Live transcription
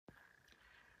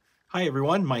Hi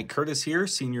everyone, Mike Curtis here,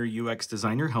 Senior UX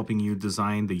Designer, helping you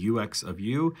design the UX of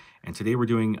you. And today we're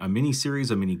doing a mini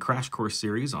series, a mini crash course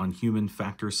series on human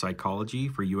factor psychology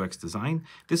for UX design.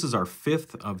 This is our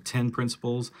 5th of 10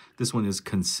 principles. This one is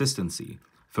consistency.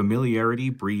 Familiarity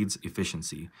breeds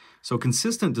efficiency. So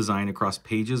consistent design across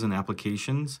pages and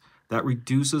applications, that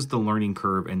reduces the learning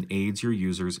curve and aids your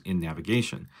users in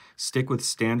navigation. Stick with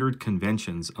standard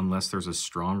conventions unless there's a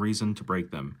strong reason to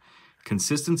break them.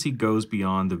 Consistency goes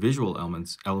beyond the visual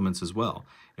elements as well.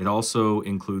 It also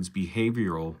includes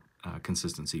behavioral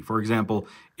consistency. For example,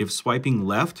 if swiping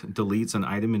left deletes an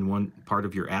item in one part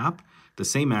of your app, the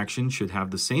same action should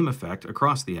have the same effect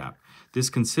across the app.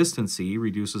 This consistency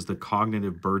reduces the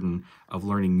cognitive burden of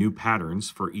learning new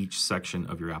patterns for each section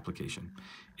of your application.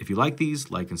 If you like these,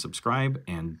 like and subscribe,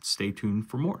 and stay tuned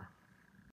for more.